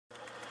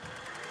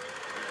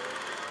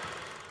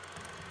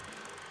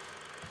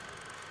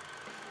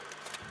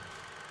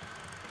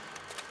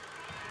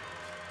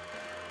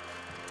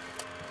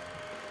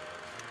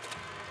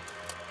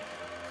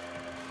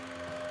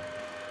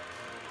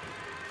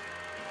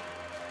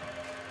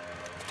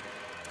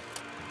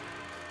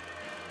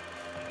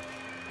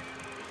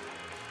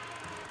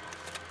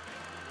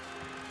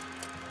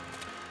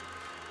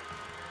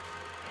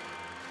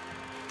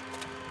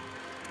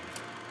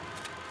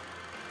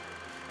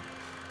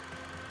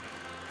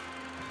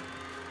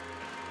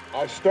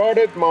I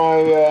started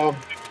my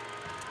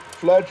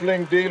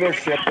fledgling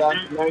dealership back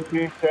in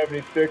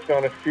 1976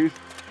 on a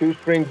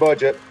shoestring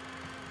budget,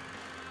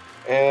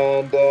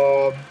 and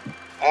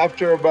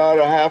after about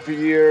a half a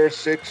year,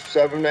 6,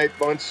 7, 8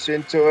 months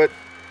into it,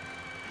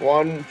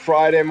 one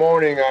Friday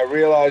morning, I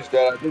realized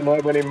that I didn't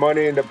have any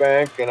money in the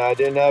bank, and I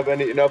didn't have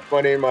enough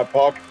money in my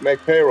pocket to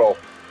make payroll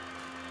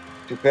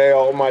to pay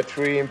all my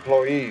 3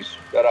 employees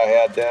that I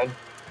had then.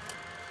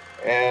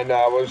 And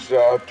I was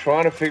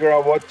trying to figure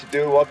out what to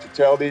do, what to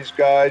tell these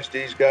guys.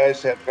 These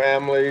guys had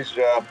families.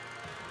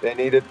 They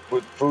needed to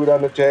put food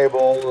on the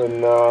table,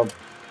 and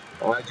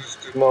I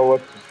just didn't know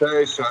what to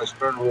say. So I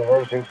started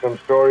rehearsing some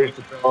stories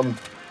to tell them.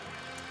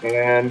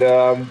 And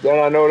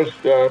then I noticed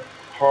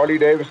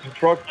Harley-Davidson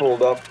truck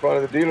pulled up in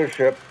front of the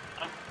dealership,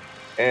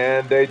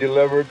 and they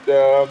delivered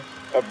a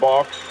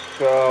box.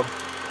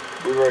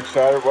 We were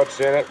excited. What's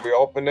in it? We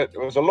opened it.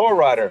 It was a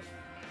lowrider,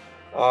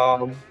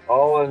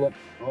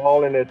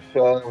 all in its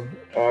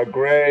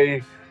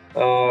gray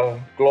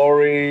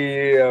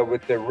glory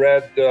with the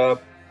red uh,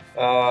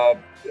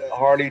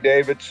 Harley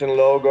Davidson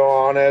logo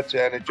on it,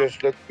 and it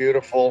just looked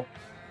beautiful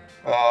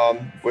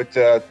with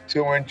a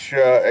 2-inch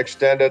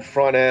extended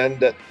front end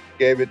that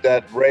gave it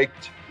that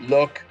raked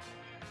look.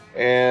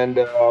 And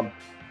I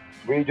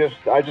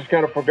just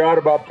kind of forgot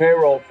about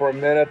payroll for a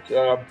minute.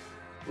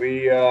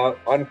 We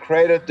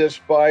uncrated this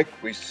bike,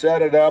 we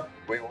set it up,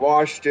 we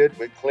washed it,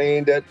 we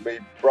cleaned it, we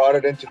brought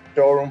it into the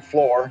showroom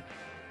floor.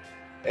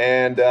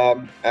 And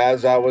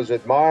as I was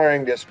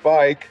admiring this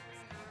bike,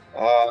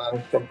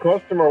 some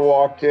customer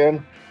walked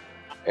in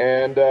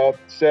and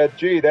said,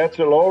 "Gee, that's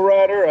a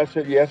lowrider?" I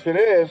said, "Yes, it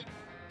is."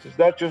 Says,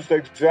 "That's just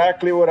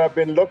exactly what I've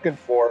been looking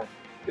for.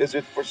 Is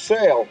it for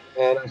sale?"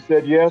 And I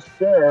said, "Yes,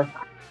 sir."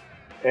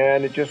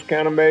 And it just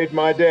kind of made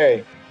my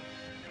day.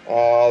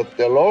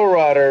 The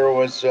lowrider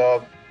was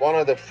one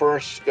of the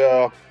first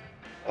uh,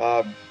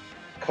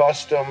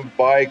 custom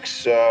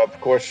bikes. Of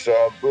course,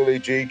 Willie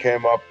G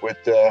came up with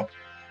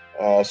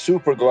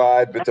Super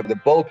Glide with the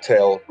boat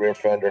tail rear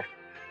fender.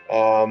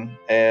 And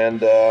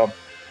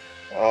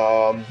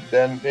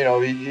then,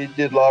 he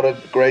did a lot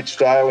of great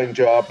styling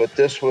job, but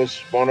this was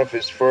one of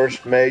his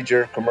first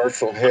major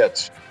commercial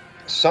hits.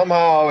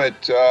 Somehow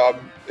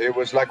it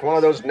was like one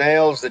of those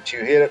nails that you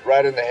hit it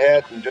right in the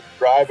head and just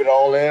drive it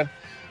all in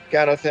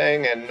kind of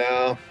thing. And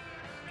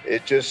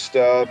it just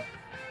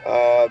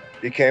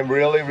became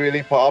really,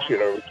 really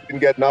popular. We didn't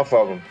get enough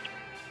of them.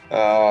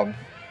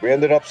 We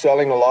ended up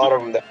selling a lot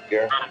of them that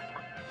year.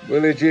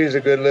 Willie G is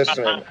a good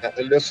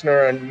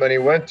listener, and when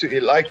he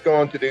liked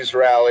going to these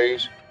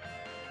rallies,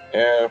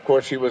 and of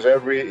course he went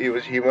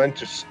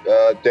to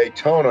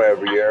Daytona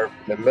every year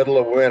in the middle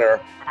of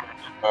winter.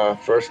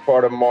 First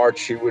part of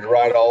March, he would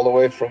ride all the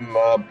way from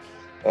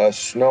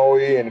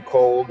snowy and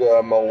cold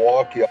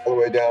Milwaukee all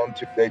the way down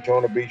to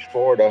Daytona Beach,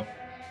 Florida.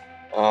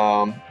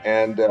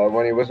 And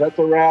when he was at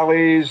the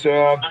rallies, he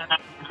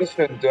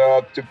listened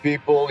to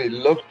people. He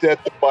looked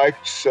at the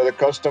bikes, the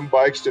custom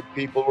bikes that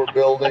people were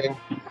building,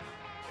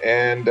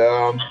 and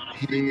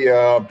he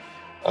uh,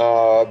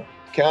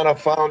 kind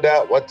of found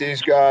out what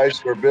these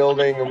guys were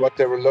building and what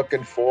they were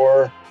looking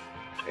for.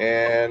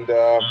 And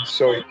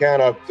so he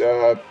kind of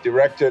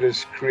directed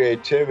his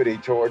creativity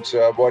towards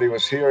what he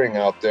was hearing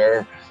out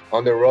there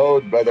on the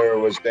road, whether it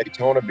was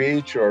Daytona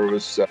Beach or it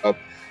was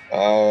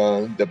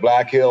the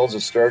Black Hills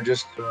of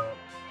Sturgis,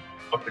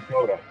 North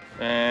Dakota.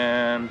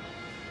 And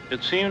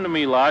it seemed to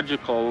me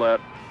logical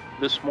that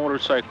this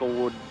motorcycle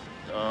would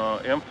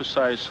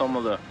emphasize some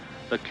of the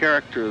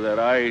character that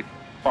I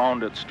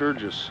found at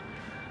Sturgis.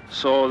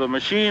 So the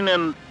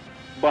machine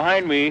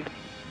behind me,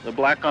 the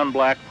black on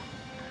black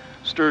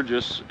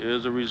Sturgis,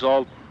 is a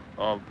result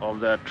of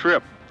that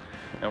trip.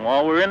 And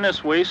while we're in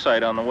this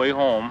wayside on the way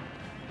home,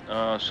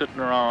 sitting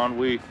around,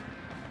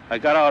 I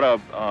got out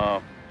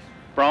a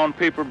brown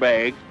paper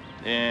bag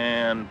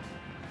and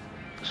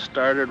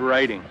started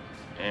writing.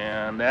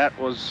 And that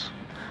was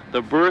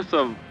the birth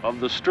of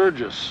the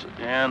Sturgis.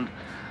 And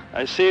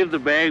I saved the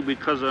bag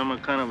because I'm a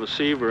kind of a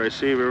saver. I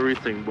save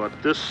everything. But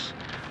this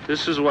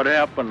is what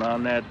happened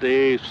on that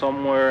day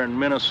somewhere in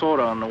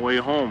Minnesota on the way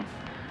home.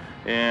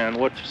 And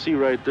what you see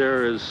right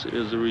there is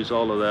the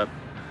result of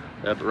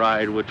that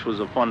ride, which was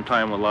a fun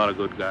time with a lot of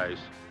good guys.